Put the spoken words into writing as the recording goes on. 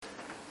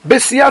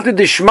B'siyata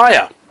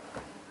dishmaya.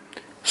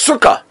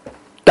 Sukkah.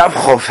 Daf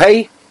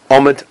Chofei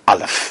Omid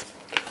Aleph.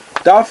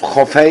 Daf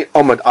Chofei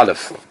Omid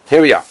Aleph.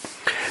 Here we are.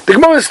 The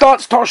Gemara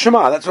starts Tor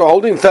Shema. That's what we're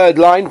holding. Third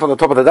line from the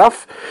top of the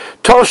Daf.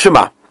 Tor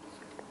Shema.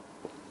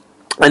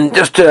 And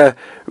just a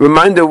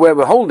reminder where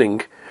we're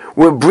holding,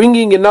 we're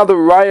bringing another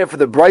raya for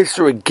the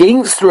Braiser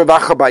against Rav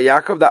Acha bar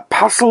Yaakov that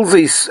puzzles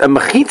a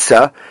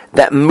mechitza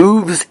that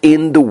moves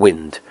in the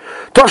wind.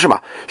 Tor Shema.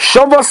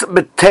 Shavas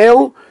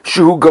betel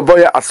shuhu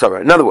gavoya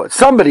asara. In other words,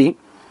 somebody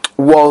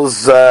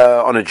was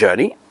on a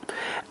journey,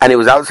 and it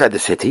was outside the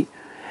city,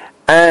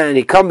 and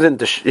he comes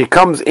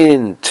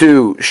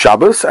into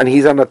Shabbos, and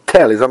he's on a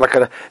tel, he's on like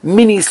a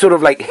mini sort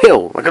of like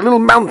hill, like a little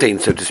mountain,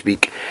 so to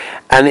speak,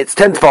 and it's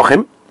 10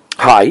 tefachim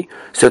high,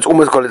 so it's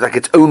almost got like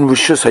its own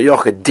rishus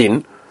hayochid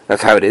din.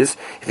 That's how it is.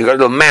 If you've got a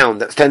little mound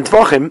that's 10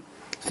 tefachim,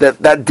 so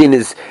that din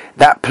is,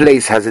 that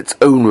place has its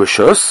own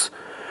rishus.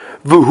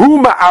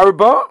 V'hu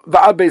ma'arba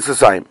v'ad beis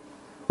hasayim.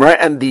 Right,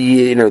 and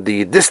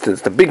the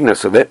distance, the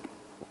bigness of it,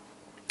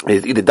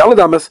 is either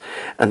daladamas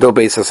and do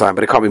beis hasayim,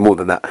 but it can't be more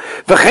than that.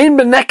 V'chein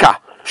beneka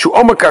shu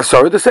omakar.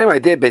 Sorry, the same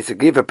idea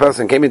basically. If a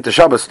person came into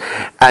Shabbos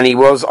and he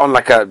was on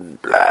like a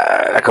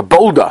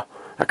boulder,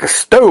 like a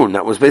stone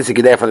that was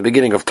basically there from the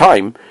beginning of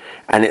time,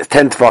 and it's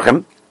 10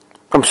 tefachim.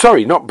 I'm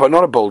sorry, not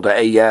a boulder,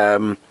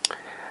 a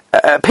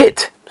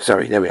pit.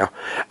 Sorry, there we are.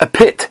 A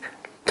pit,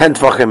 10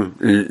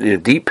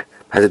 tefachim deep,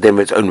 has a din of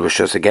its own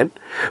rishos again.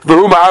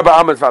 V'huma arba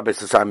amas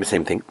v'beis hasayim, the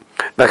same thing.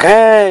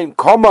 V'chein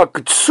koma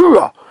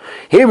ktsura.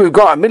 Here we've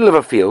got a middle of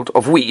a field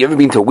of wheat. You ever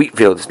been to a wheat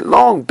field? It's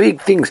long,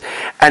 big things.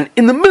 And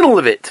in the middle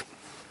of it,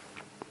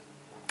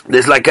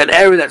 there's like an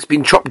area that's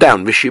been chopped down.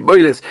 And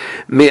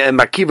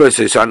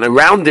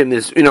around him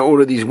there's,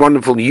 all of these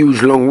wonderful,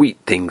 huge, long wheat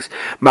things.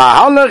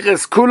 But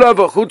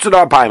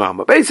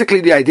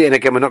basically the idea, and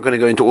again, we're not going to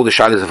go into all the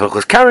shilas of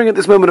Hilchos carrying at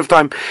this moment of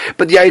time,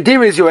 but the idea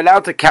is you're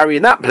allowed to carry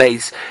in that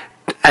place,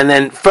 and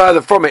then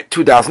further from it,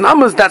 2,000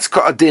 amas, that's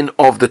got a din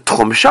of the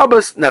Tchum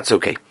Shabbos, and that's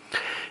okay.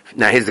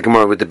 Now here's the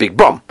Gemara with the big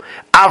bomb.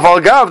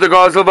 Even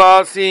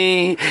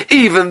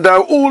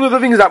though all of the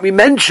things that we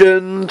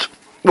mentioned,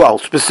 well,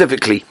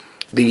 specifically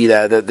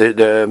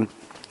the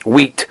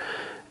wheat,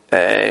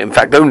 in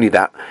fact only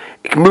that,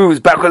 it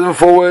moves backwards and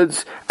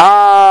forwards.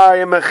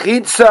 A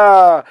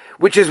mechitza,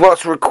 which is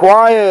what's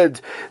required,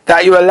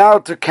 that you're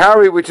allowed to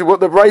carry, which is what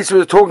the Braiser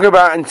was talking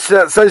about, and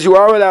says you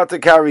are allowed to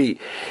carry,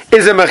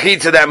 is a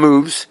mechitza that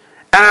moves.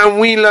 And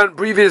we learned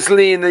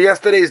previously in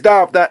yesterday's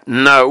daf that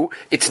no,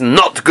 it's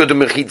not good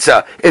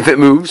mechitza if it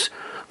moves.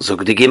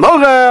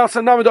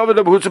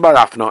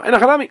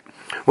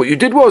 What you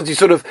did was you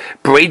sort of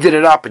braided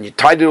it up and you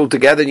tied it all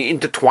together and you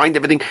intertwined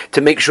everything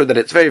to make sure that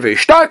it's very, very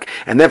stark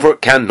and therefore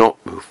it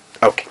cannot move.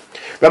 Okay.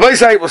 Rabbi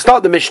say we'll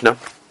start the Mishnah,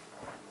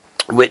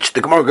 which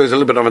the Gemara goes a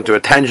little bit onto a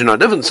tangent on a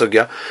different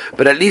sugya,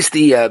 but at least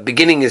the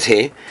beginning is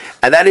here,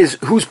 and that is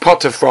who's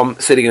potter from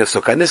sitting in a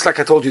sukkah. And this, like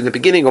I told you in the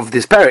beginning of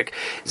this parak,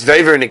 is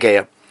very, very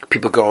negeya.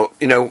 People go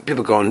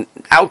on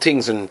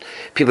outings and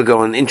people go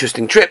on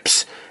interesting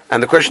trips,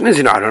 and the question is,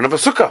 I don't have a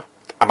sukkah.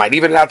 Am I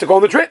even allowed to go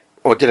on the trip?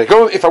 Or did I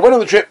go, if I went on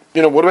the trip,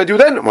 what do I do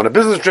then? I'm on a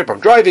business trip, I'm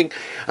driving,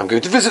 I'm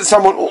going to visit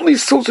someone, all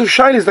these sorts of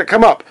shyness that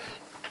come up.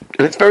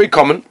 And it's very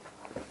common.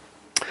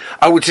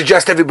 I would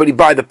suggest everybody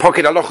buy the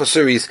Pocket Halacha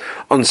series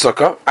on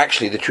Sukkah.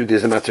 Actually, the truth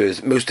is, the matter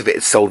is, most of it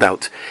is sold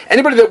out.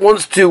 Anybody that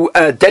wants to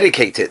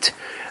dedicate it,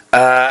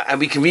 and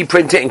we can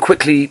reprint it and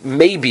quickly,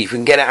 maybe, if we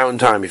can get it out in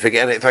time, if I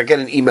get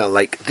an email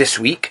like this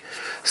week,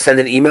 send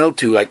an email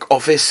to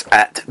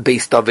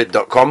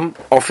office@beisdavid.com,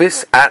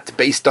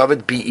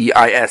 office@beisdavid,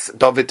 BEIS,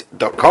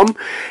 David.com.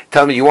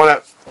 Tell me you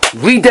want to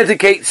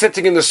rededicate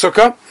sitting in the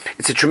sukkah.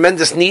 It's a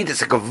tremendous need.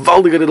 It's a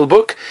gewaldige little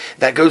book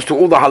that goes to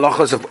all the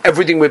halachas of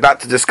everything we're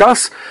about to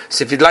discuss.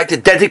 So if you'd like to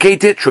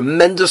dedicate it,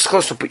 tremendous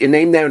chos, we'll put your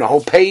name there on a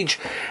whole page,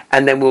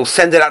 and then we'll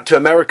send it out to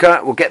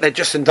America. We'll get there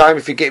just in time.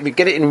 If we get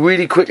it in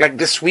really quick, like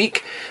this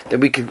week,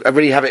 then we can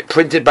already have it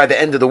printed by the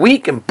end of the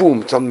week, and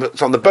boom, it's on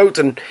the boat,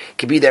 and it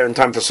can be there in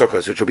time for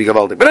sukkahs, which will be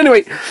gewaldig. But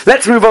anyway,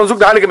 let's move on. Zug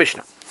the Heilige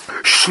Mishnah.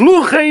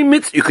 Shluchei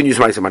mitzvah. You can use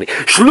my money.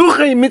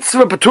 Shluchei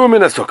mitzvah patur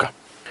min sukkah.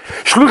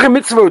 Shluchei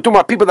mitzvah, we're talking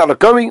about people that are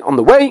going on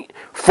the way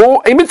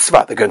for a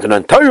mitzvah. They're going to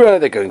learn Torah,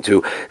 they're going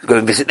to go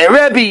and visit their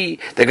Rebbe,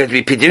 they're going to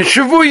be pidyon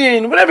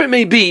shavuyin, whatever it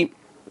may be.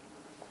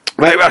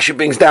 Right, Rashi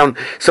brings down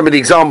some of the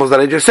examples that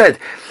I just said.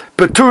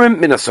 Paturim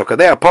min sukkah.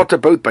 They are potter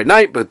both by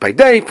night, both by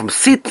day, from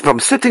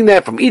sitting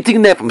there, from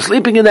eating there, from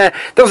sleeping in there.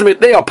 Doesn't mean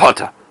they are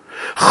potter.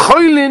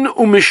 Choylin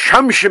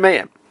umisham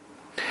shemeim.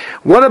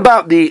 What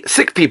about the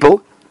sick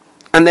people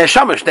and their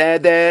shamash,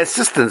 their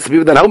assistants, the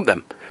people that help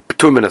them?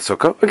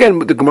 Again,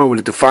 the Gemara will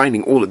be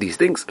defining all of these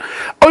things.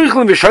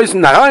 And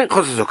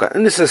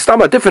this is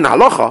a different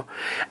halacha,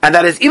 and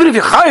that is, even if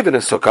you're chayiv in a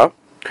sukkah,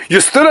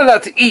 you're still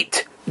allowed to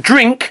eat,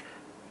 drink,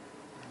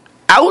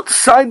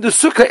 outside the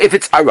sukkah if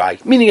it's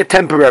arai, meaning a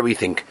temporary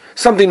thing,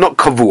 something not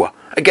kavua.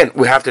 Again,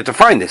 we have to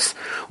define this.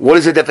 What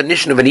is the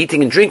definition of an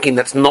eating and drinking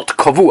that's not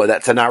kavua,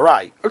 that's an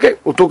arai? Okay,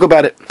 we'll talk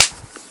about it.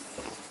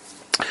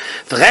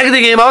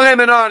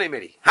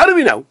 How do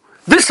we know?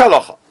 This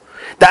halacha.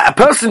 that a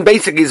person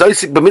basically is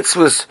oisik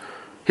b'mitzvahs,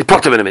 he's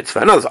potter in a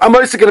mitzvah. In other words, I'm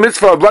oisik in a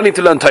mitzvah of running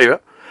to learn Torah.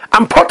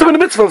 I'm potter in a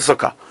mitzvah of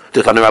sukkah.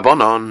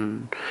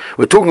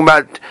 We're talking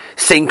about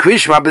saying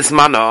Krishma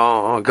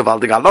bismano,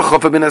 gewaltig alocha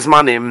v'min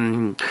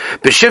azmanim,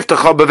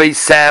 b'shivtecha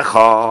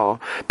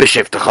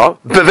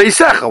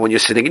b'veisecha, when you're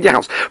sitting in your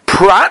house.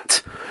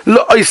 Prat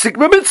lo'oisik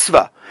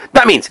b'mitzvah.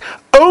 That means,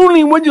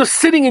 only when you're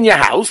sitting in your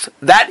house,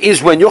 that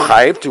is when you're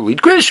chayiv to read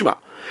Krishma.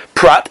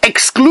 Prat,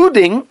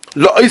 excluding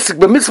lo'oisik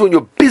b'mitzvah, when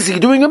you're busy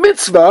doing a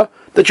mitzvah,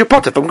 that you're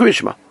potter from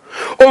Krishma.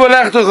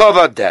 That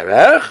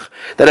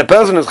a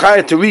person is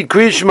chayav to read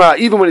Krishma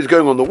even when he's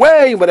going on the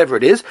way, whatever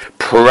it is.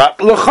 Prat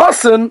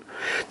l'chasen,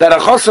 that a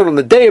chasen on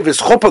the day of his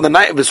chuppah, the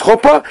night of his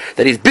chuppah,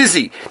 that he's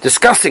busy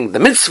discussing the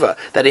mitzvah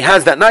that he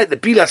has that night, the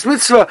bilas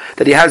mitzvah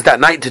that he has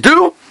that night to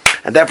do,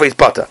 and therefore he's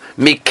potter.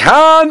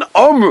 Mikan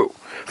omru.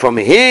 From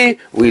here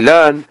we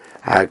learn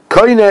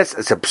hakoines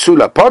as a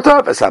psula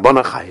potter as a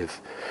bona chayiv.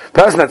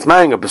 Person that's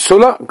marrying a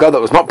basula, a girl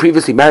that was not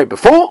previously married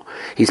before,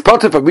 he's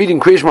potter for reading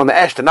Krishma on the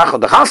Esh to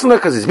Nachal the Chasana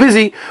because he's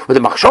busy with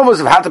the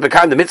machshavos of how to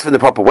become the mitzvah in the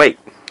proper way.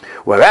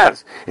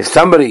 Whereas, if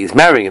somebody is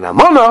marrying an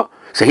almana,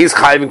 so he's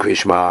chayiv in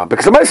Krishma,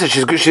 because the message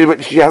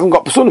she hasn't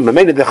got basulim, and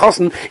maybe the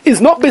Chasan is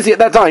not busy at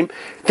that time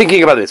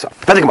thinking about the mitzvah.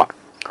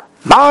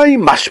 My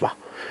mashma.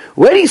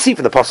 Where do you see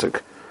from the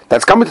pasuk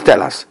that's coming to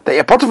tell us that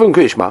you're potter from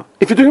Krishma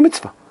if you're doing a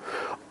mitzvah?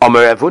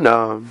 Omer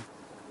Evuna.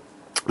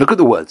 Look at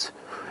the words.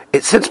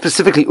 It said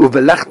specifically,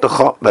 Uvelech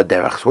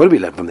derech. So what do we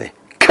learn from there?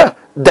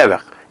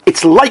 Derech.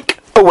 It's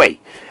like a way,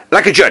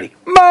 like a journey.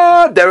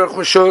 Ma derech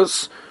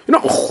rishus. You're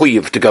not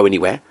chuyev to go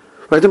anywhere,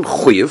 right?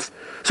 Chuyev.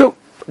 So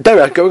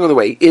derech, going on the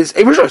way, is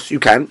a rishus. You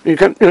can,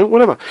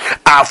 whatever.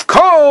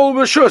 Afkol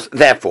rishus.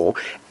 Therefore,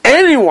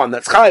 anyone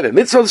that's chayav in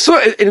mitzvah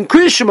in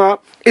Krishma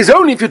is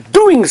only if you're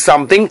doing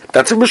something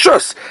that's a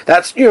rishus.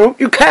 That's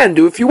you can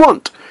do if you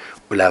want.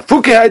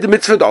 The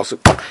mitzvah also,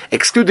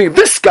 excluding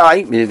this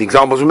guy, meaning the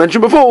examples we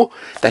mentioned before,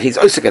 that he's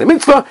osik in a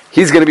mitzvah,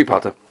 he's going to be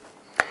potter.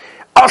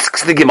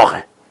 Asks the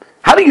Gemara,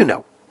 how do you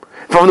know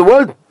from the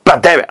word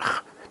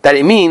baderech that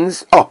it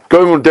means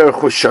going on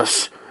derech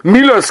rishus?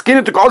 Mila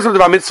skin to cause of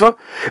the mitzvah.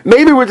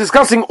 Maybe we're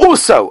discussing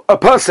also a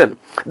person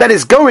that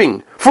is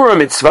going for a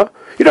mitzvah.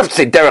 You don't have to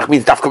say derech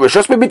means dafka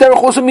rishus. Maybe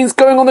derech also means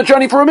going on the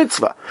journey for a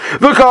mitzvah.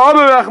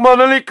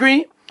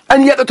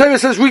 And yet the Torah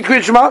says read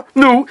Krishma.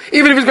 No,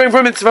 even if he's going for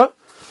a mitzvah.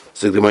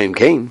 So the Gemara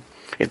came.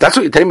 If that's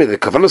what you're telling me, the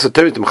kavanos of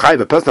Torah to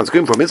mechayiv a person that's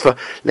going for a mitzvah,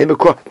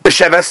 leimekor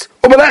b'sheves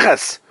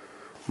ubeleches.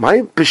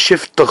 My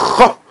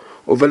b'shiftecha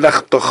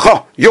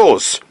uvelechtecha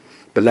yours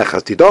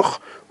belechas tidoch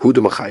hu de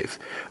mechayiv.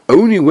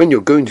 Only when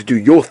you're going to do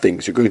your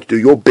things, you're going to do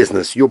your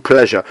business, your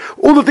pleasure,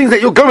 all the things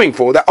that you're going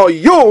for that are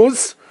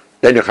yours,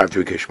 then you're chayiv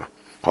to Krishma.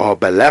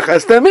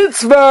 Belechas the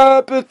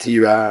mitzvah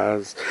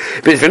petiras.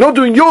 But if you're not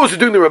doing yours, you're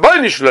doing the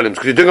Rabbeinu Shalom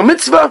because you're doing a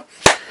mitzvah.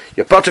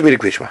 You're part of me,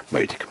 Krishma.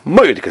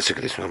 Moedik a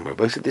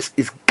sukkah. This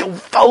is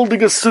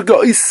gewaldige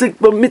sukkah. Isik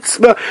the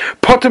mitzvah.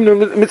 Potem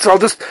the mitzvah. I'll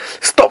just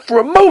stop for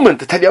a moment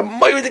to tell you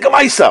moedik a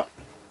maisa.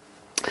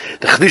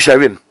 The Chedush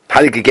Harim,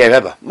 Heilige Ger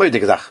Rebbe,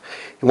 moedik a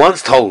he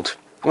once taught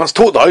the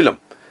Olam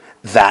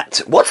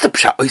that what's the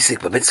pshat isik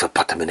the mitzvah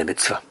potem in a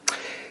mitzvah.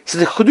 So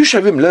the Chedush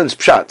Harim learns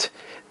pshat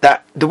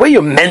that the way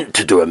you're meant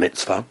to do a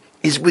mitzvah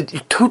is with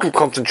your total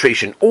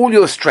concentration, all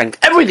your strength,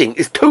 everything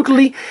is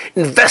totally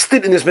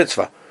invested in this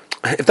mitzvah.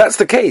 If that's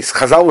the case,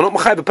 Chazal will not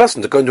mechayiv a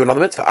person to go and do another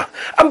mitzvah.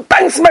 I'm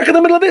bang smack in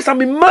the middle of this.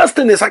 I'm immersed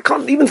in this. I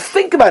can't even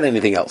think about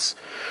anything else.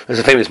 There's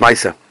a famous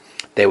Maisa.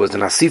 There was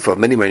an asifa of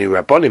many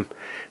Rabbonim,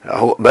 a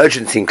whole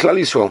emergency in Klal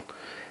Yisrael,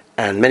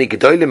 and many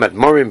Gedolim,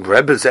 Admorim,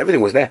 Rebbes,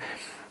 everything was there.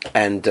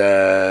 And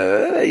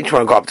each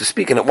one got up to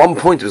speak. And at one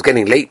point, it was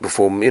getting late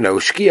before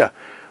Shkia.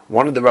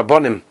 One of the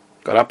Rabbonim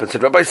got up and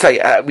said, Rabbi,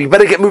 we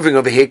better get moving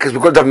over here because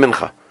we've got to have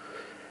mincha.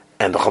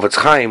 And the Chofetz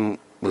Chaim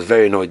was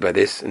very annoyed by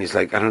this, and he's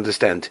like, I don't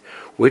understand.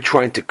 We're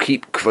trying to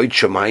keep Kvod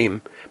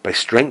Shamayim by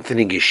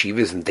strengthening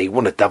yeshivas, and they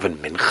want to daven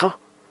mincha?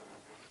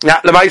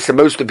 Now, Lemaisa,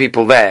 most of the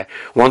people there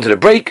wanted a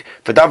break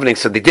for davening,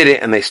 so they did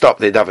it, and they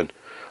stopped their daven.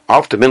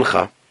 After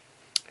mincha,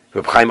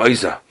 Reb Chaim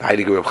Oizer, the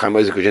Heilige Reb Chaim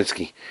Oizer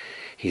Kozinski,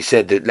 he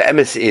said that the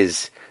emes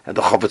is that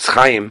the Chofetz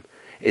Chaim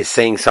is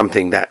saying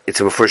something that it's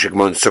a mefurish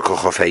gemon sukkah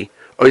chofei,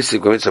 Oizer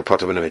Gomitza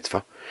Potter in a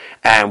mitzvah,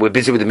 and we're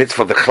busy with the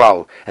mitzvah of the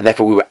Klal, and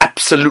therefore we were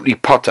absolutely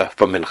potter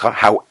for mincha.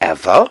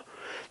 However,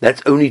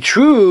 that's only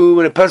true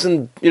when a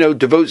person,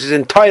 devotes his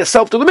entire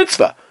self to the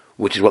mitzvah,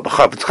 which is what the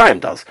Chofetz Chaim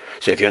does.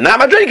 So if you're not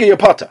madrega, you're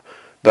potter.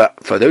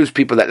 But for those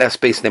people that left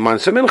space in their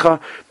minds for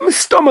mincha,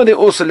 mistama, they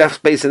also left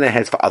space in their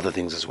heads for other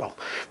things as well,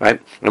 right?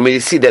 And we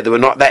see that they were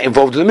not that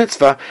involved in the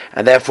mitzvah,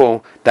 and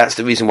therefore that's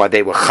the reason why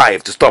they were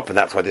chayiv to stop, and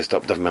that's why they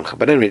stopped the mincha.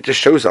 But anyway, it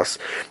just shows us.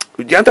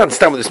 You have to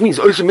understand what this means.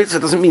 Also, mitzvah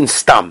doesn't mean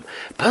stam.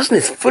 A person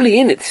is fully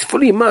in it; he's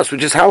fully immersed,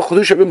 which is how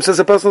Chedush Harim says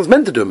a person is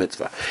meant to do a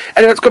mitzvah.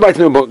 And let's go back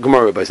to the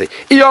Gemara by saying,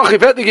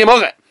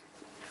 "Afidu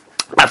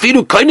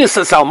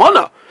koines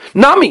salmona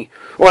nami."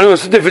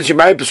 What's the difference? You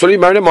married Basuli, you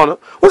married a Mona.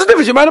 What's the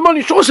difference? You married a Mona.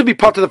 You should also be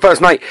part of the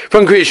first night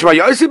from Kriyat Shema.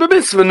 You also be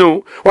mitzvah.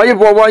 No, why you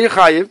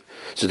chayiv?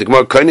 So the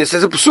Gemara Koine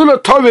says a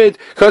basula torid,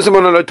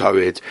 kosamon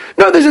torid.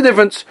 No, there's a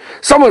difference.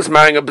 Someone's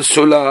marrying a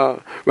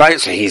basula, right?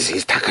 So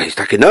he's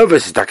taka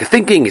nervous, he's taka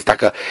thinking, he's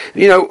taka,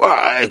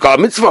 got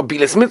a mitzvah,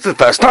 bilas mitzvah,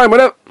 first time,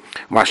 whatever.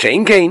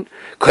 Mashain Kain,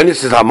 Koine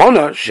says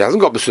Hamona, she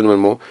hasn't got basula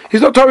anymore.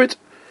 He's not torid.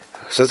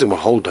 Says to him, well,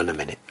 hold on a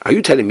minute. Are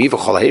you telling me that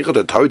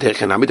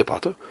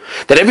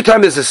every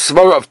time there's a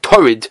svara of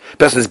torrid, a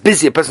person is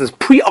busy, a person is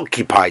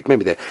preoccupied,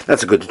 maybe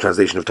that's a good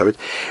translation of torrid,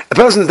 a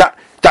person is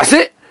that's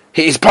it?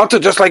 He's potter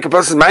just like a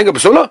person's manga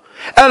basula.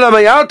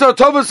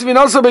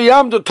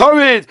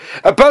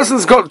 A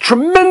person's got a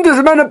tremendous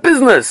amount of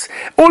business.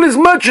 All his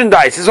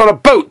merchandise is on a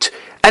boat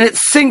and it's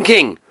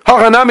sinking.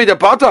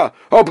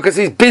 Oh, because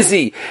he's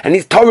busy and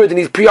he's torrid and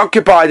he's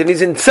preoccupied and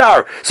he's in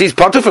tsar. So he's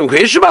potter from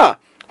Kriya Shema.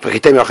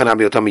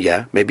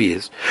 Yeah, maybe he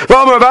is.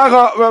 Ovel,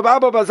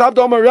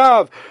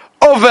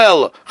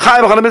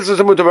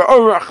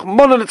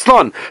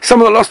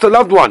 someone that lost a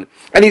loved one,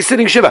 and he's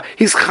sitting shiva.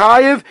 He's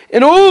chayiv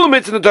in all the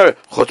mitzvahs of the Torah.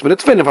 Chutz min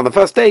tefillin on the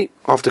first day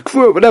after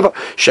kfur, whatever.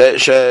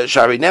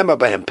 Shari nema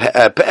b'hem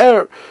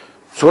pe'er.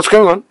 So what's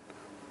going on?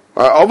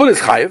 Ovel is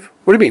chayiv.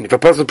 What do you mean? If a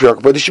person is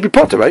preoccupied, he should be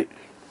potter, right?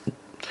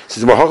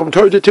 Says well, hacham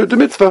Torah to the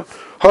mitzvah,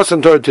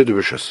 hasan Torah to the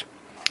rishus.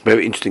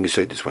 Very interesting you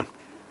say this one.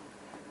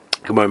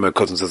 My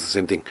cousin says the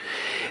same thing.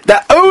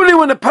 That only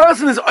when a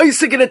person is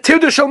oisik in a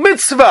tirdashal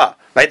mitzvah,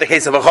 right? The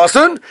case of a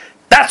chosun,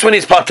 that's when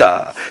he's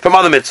potter from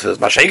other mitzvahs.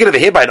 Mashayik over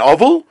here by an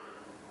oval,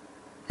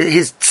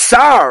 his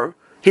tsar,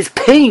 his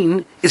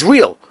pain is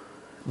real,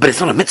 but it's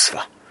not a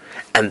mitzvah,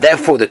 and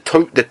therefore the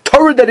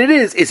Torah that it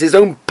is his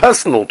own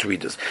personal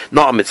tweeters,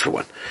 not a mitzvah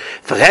one.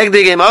 Where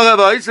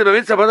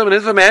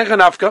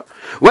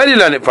do you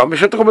learn it from?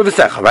 Right?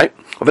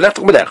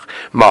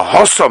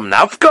 Mahosom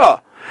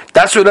nafka.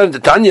 That's what we learned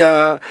in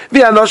Tanya.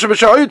 Right? We're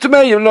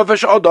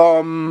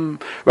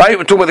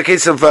talking about the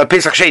case of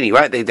Pesach Sheni,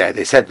 right?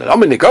 They said,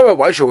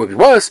 why should it be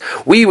worse?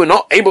 We were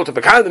not able to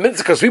become the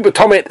mitzvah because we were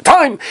Tomei at the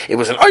time. It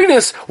was an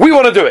onus. We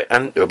want to do it.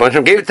 And a bunch of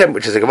them gave it to them,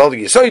 which is a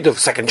Gavaldi Yisoid of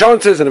second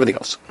chances and everything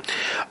else.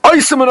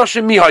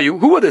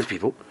 Who were those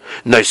people?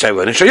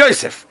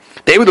 Yosef.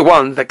 They were the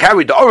ones that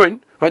carried the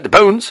orin, right, the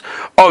bones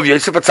of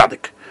Yosef at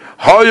Tzaddik.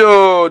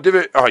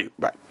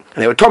 Right.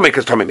 And they were Tomei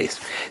because Tomei means.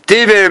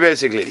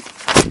 Basically.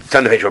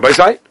 Turn the page on both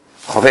sides.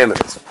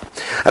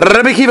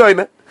 Rabbi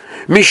Kiva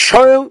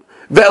Mishael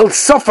ve'el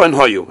Safan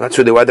hoyu. That's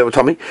who they were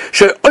Tomei.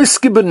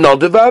 She'oski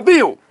b'nadav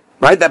v'aviu.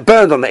 Right, that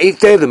burned on the 8th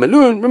day of the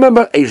Melun.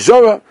 Remember, a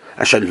Zora,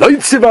 Asher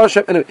loitziv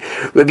Hashem. Anyway,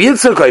 Rabbi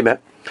Yitzchak Koime,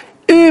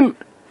 im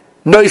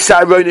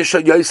noisai roinish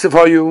Yosef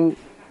hoyu.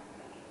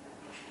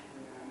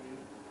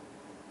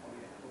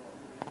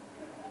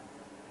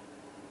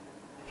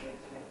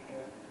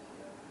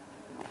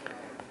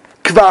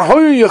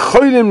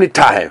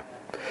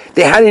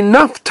 They had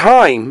enough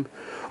time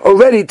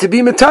already to be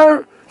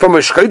matar from a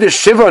Shchodesh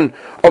Shivon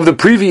of the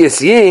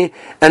previous year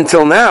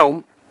until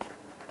now.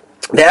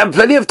 They had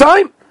plenty of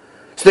time,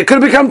 so they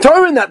could have become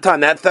Torah in that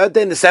time, that third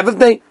day and the seventh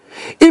day.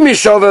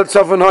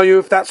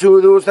 If that's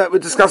who those that we're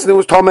discussing, it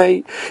was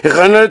Tomei.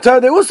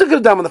 They also could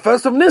have done on the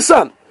first of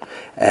Nisan.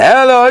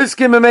 Hello,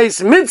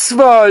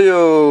 mitzvah.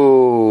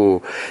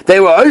 They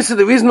were also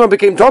the reason why it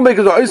became Tomei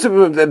because they were also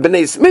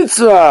b'nei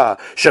mitzvah.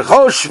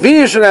 Shechol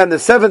shvish, and the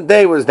seventh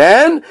day was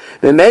then.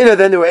 Then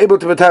they were able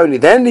to retire.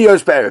 Then the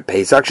Yos Be'er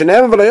Pesach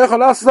shenever v'loyachol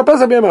lasas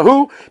Pesach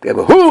b'yamahu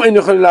in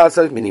Yecholin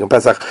lasas, meaning on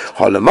Pesach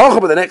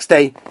halamocha, but the next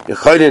day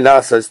Yecholin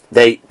lasas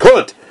they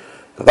could.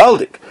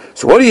 Gavaldik.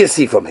 So what do you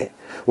see from here?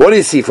 Why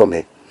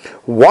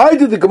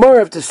did the Gemara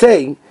have to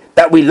say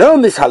that we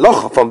learn this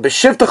halacha from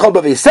b'shivtecha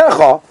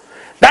b'visecha?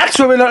 That's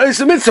where we learn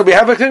Isa Mitzvah. We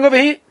have a thing over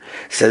here.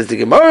 Says the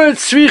Gemara,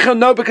 Tzricha,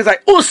 no, because I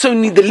also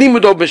need the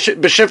limud of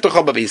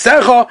b'shivtecha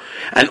b'visecha,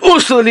 and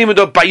also the limud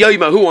of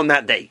b'yoymahu on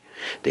that day.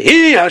 The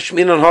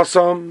Hashmin on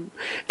Hasam.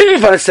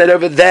 If I said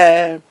over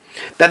there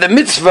that the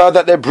mitzvah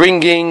that they're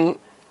bringing,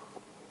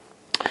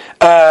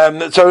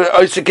 so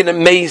Isaac in a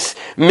mace,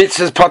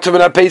 mitzvahs patur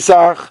in a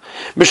Pesach,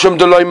 mishum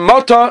deloy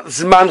mota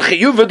zman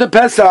chiyuv de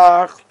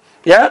Pesach.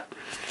 Yeah,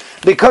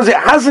 because it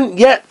hasn't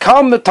yet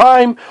come the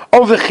time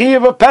of the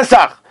chiyuv of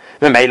Pesach.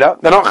 They're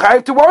not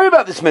chayav to worry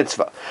about this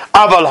mitzvah.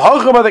 Aval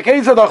hocham, the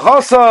case of the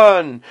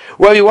chosan,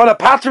 where you want to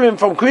patter him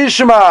from Kriya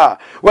Shema,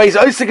 where he's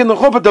Isaac in the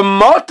chuppah, the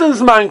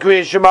motas man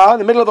Kriya Shema, in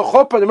the middle of the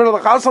chuppah, in the middle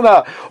of the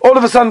chasana, all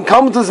of a sudden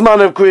comes this man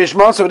of Kriya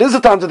Shema, so it is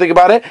a time to think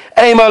about it.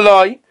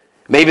 Eimaloi.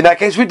 Maybe in that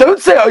case we don't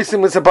say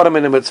Oisim with Saparim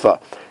in the mitzvah.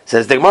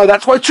 Says the Gemara,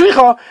 that's why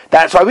Tzricha,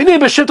 that's why we need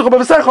B'shivtecha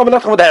b'visecha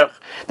v'nacham v'derech.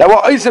 That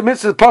what Oisim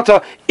mitzvah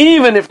potter,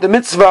 even if the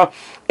mitzvah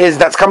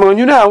that's coming on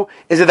you now,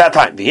 is at that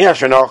time.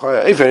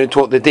 If you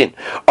taught the din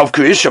of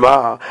Kriya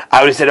Shema,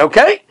 I would have said,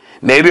 okay,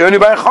 maybe only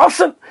by a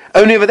chasen.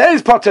 Only over there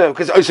is potter,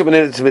 because Oisim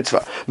is a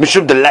mitzvah.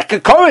 Mishum the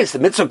leka koris, the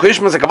mitzvah of Kriya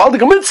Shema is a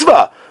gavaldik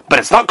mitzvah. But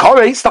it's not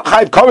koris, not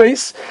chayv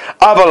koris.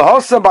 Aval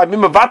hosa by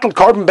mimavatl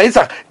korban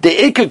bezach, the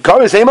ikad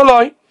koris,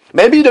 emaloi.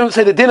 Maybe you don't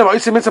say the din of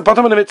Oisim mitzvah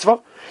potter in the mitzvah.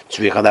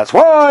 That's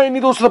why I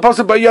need also the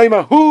pasuk by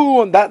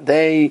Yaimahu on that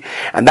day,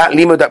 and that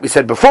limud that we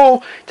said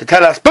before to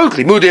tell us both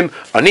limudim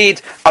are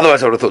need.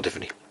 Otherwise, I would have thought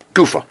differently.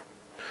 Gufa.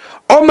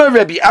 Omer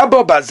Rabbi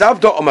Abba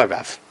Bazavda Omer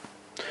Rav.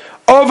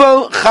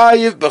 Oval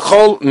chayiv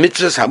b'chol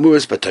mitzvahs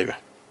hamuras b'Torah.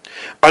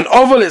 An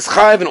oval is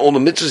chayiv in all the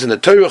mitzvahs in the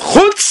Torah,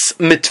 chutz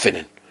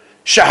mitfinin.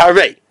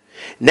 Shaharei.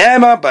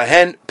 Nema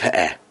bahen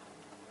pe'eh.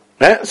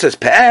 It says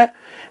pe'eh,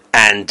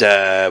 and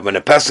when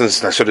a person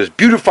sort of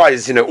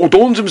beautifies,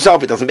 adorns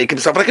himself, it doesn't make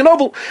himself like an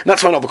oval, and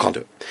that's why an oval can't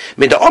do it.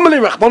 Right,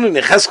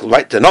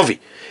 the Novi.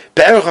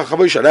 Pe'eh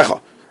chachavoy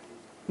shalecha.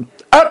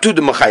 Up to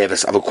the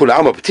Machayeves of a Kula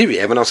Amma Patiri,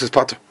 everyone else is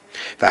Potter.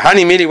 For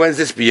Hani Mili, when's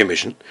this be your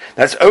mission?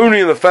 That's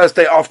only on the first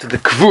day after the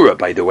Kvura,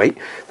 by the way.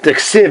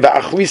 It's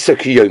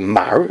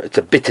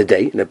a bitter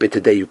day. In a bitter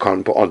day, you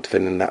can't put on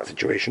tefillin in that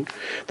situation.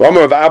 For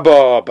Omer of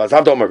Abba,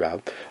 Bazad Omer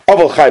Rav,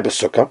 Oval Chai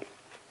B'Sukkah,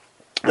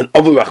 and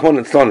Oval Rachmon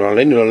and Tzlon,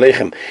 Aleinu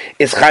Lechem,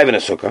 is Chai in a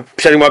Sukkah.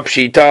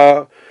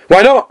 Pshita.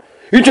 Why not?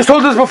 You just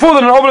told us before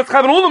that an oval is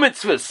chayv in all the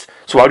mitzvahs.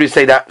 So why do you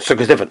say that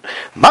sukkah is different?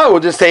 Ma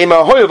would just say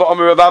ma'hoyev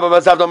omer Rav Abba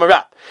Bazav Omer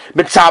Rav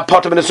mitzvah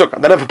potem in a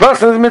sukkah. Then if a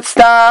person is mitzvah,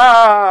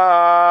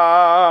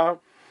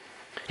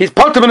 he's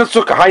potem in a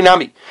sukkah. Hi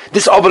nami.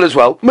 This oval as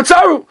well.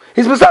 Mitzaru.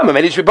 He's mitzvah.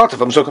 Maybe he should be potem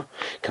from sukkah.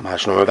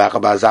 Kamash no Rav Abba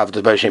Bazav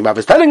the Bereshim Rav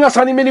is telling us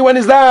honey mini when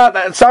is that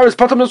tzara is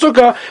potem in a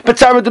sukkah, but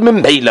tzara the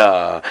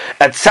memela.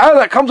 A tzara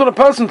that comes on a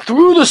person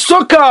through the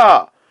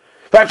sukkah.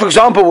 Right, for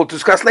example, we'll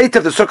discuss later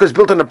if the sukkah is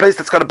built in a place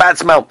that's got a bad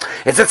smell.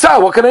 It's a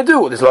tzar, what can I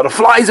do? There's a lot of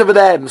flies over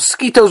there,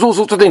 mosquitoes, all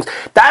sorts of things.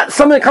 That's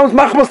something that comes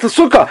machmas to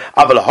sukkah.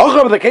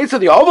 Aval in the case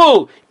of the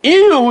oval,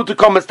 ew, to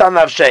come and stand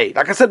have shade.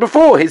 Like I said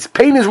before, his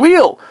pain is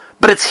real,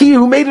 but it's he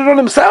who made it on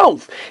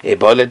himself. He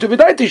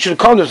should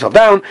calm himself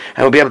down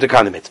and will be able to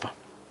calm the mitzvah.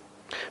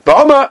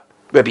 V'omer,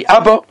 Rabbi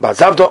Abba,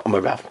 Bazavda,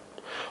 Omer Rav.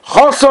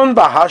 Choson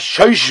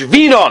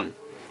v'hashoshvinon.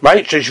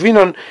 Right,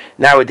 Shoshvinon,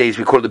 nowadays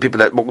we call it the people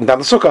that walk down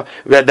the sukkah,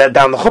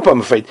 down the chuppah,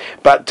 I'm afraid.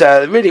 But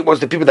really it was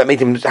the people that made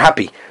him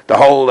happy, the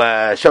whole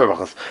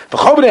Shabbat.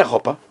 V'chobnei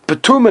chuppah,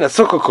 betum in a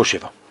sukkah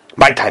koshiva.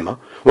 My timer,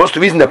 what's the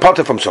reason they're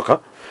parted from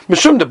sukkah?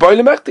 Mishum de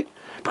boile mechti.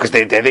 Because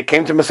they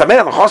came to Mesameh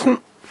and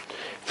Chosn.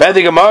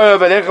 Ferdi Gemara,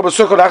 v'lecha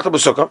b'sukkah, l'achta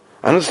b'sukkah.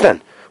 I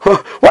understand.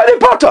 Why they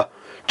parted?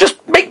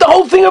 Just make the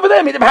whole thing over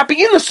there, make them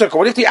happy in the sukkah.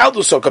 What if they out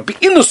the sukkah? Be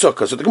in the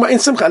sukkah. So the Gemara in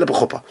Simcha ele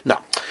b'chuppah.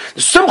 Now,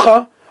 the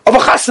Simcha of a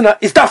chasana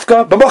is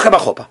dafka b'mochem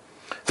ha'chuppah.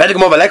 Fertig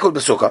mo v'lechol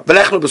b'sukkah,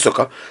 v'lechol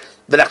b'sukkah,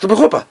 v'lechol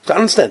b'chuppah. To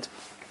understand,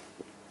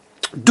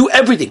 do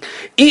everything.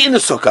 Eat in the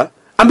sukkah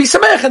and be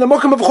samech in the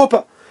mochem of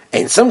chuppah.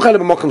 Ein samcha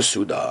b'mochem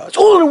suda. It's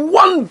all in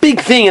one big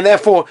thing, and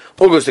therefore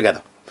all goes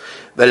together.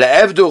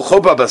 V'le'evdu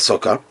chuppah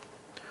b'sukkah.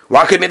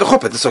 Why can't you make the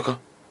chuppah the sukkah?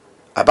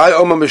 Abai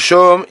omer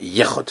mishum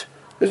yichud.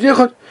 There's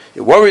yichud.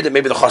 You're worried that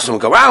maybe the chosin will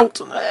go out.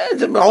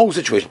 The whole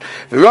situation.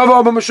 V'rav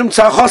omer mishum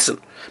tzar chosin.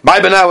 My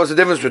benau, what's the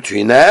difference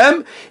between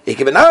them? There's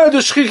a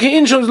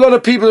lot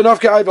of people in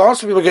Afghan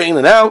people getting in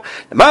and out.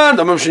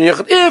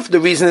 If the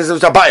reason is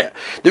Tabaya,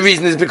 the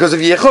reason is because of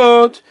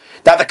Yechud,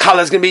 that the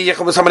color is going to be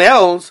Yechud with somebody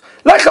else.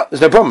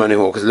 There's no problem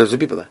anymore because there's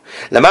people there.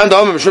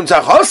 There's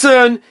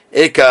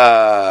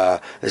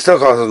still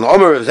an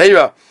Omer of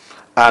Zera.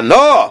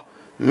 No,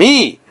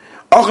 me.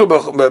 I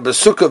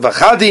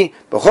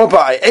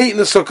ate in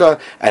the sukkah,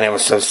 and it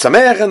was samer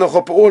in the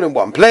chuppah all in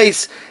one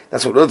place.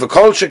 That's what the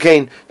culture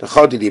came. The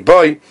chadi li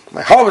boy,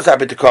 my harvest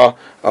abitikah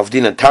of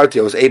din and tarti,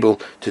 I was able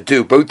to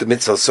do both the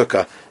mitzvah of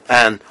sukkah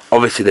and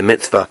obviously the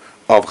mitzvah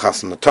of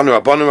chasan. Tanu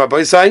Rabbanon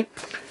Rabbi say,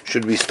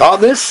 should we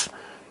start this?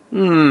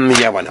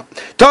 Yeah, why not?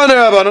 Tanu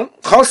Rabbanon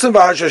chasan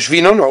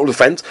v'hashashvinon, or all the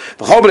friends,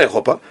 v'chobnei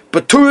chuppah,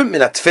 beturim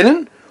min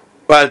atfilin,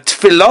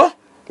 tefillah,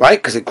 right?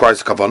 Because it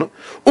requires kavanah.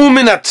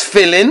 Min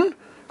atfilin.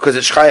 Because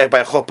it's chayav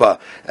by chuppah,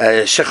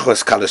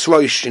 shechus kalas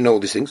roish, all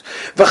these things.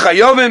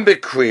 V'chayovim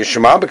b'kriyas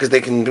shema, because they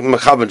can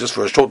mechavan just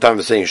for a short time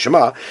of saying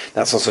shema.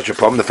 That's not such a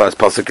problem. The first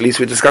pasuk, at least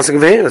we're discussing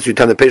over here. As we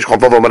turn the page,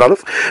 chavav amar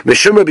aleph.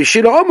 Mishum Rabbi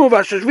Shila Omer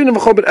v'hashashvinon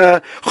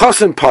v'chobet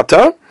chasen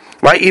pata.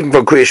 Right, even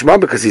from kriyas shema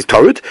because he's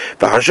torut.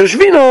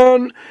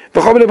 V'hashashvinon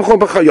v'chobet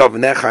b'chayov,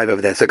 and they're chayav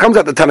over there. So it comes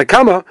out the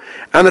Tanakama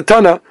and the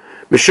Tana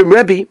Mishum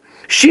Rebbe.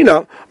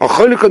 Shina are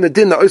cholik on the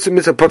din that also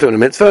mitzvah potter on the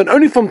mitzvah, and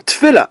only from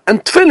tefillah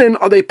and tefillin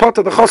are they part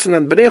of the chosin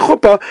and b'nei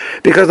chuppah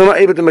because they're not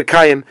able to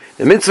mekayim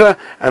the mitzvah.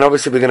 And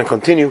obviously we're going to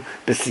continue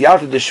the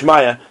siyata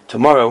d'shmaya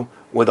tomorrow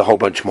with a whole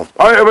bunch more.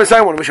 All right, everybody,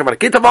 I want to wish you a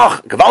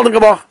kitavach, gewaldige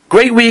Woche,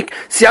 great week,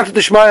 siyata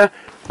d'shmaya.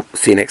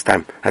 See you next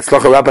time.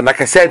 Hatzlacha Rabba. Like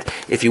I said,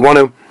 if you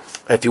want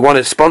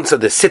to sponsor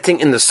the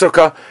sitting in the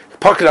sukkah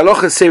Pocket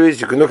Halacha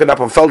series, you can look it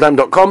up on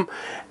feldheim.com,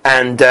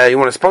 and you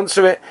want to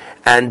sponsor it,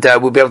 and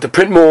we'll be able to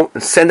print more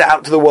and send it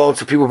out to the world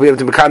so people will be able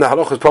to become the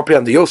halachas properly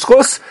under your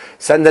schos.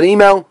 Send an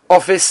email,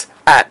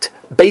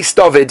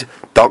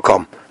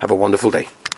 office@basedavid.com. Have a wonderful day.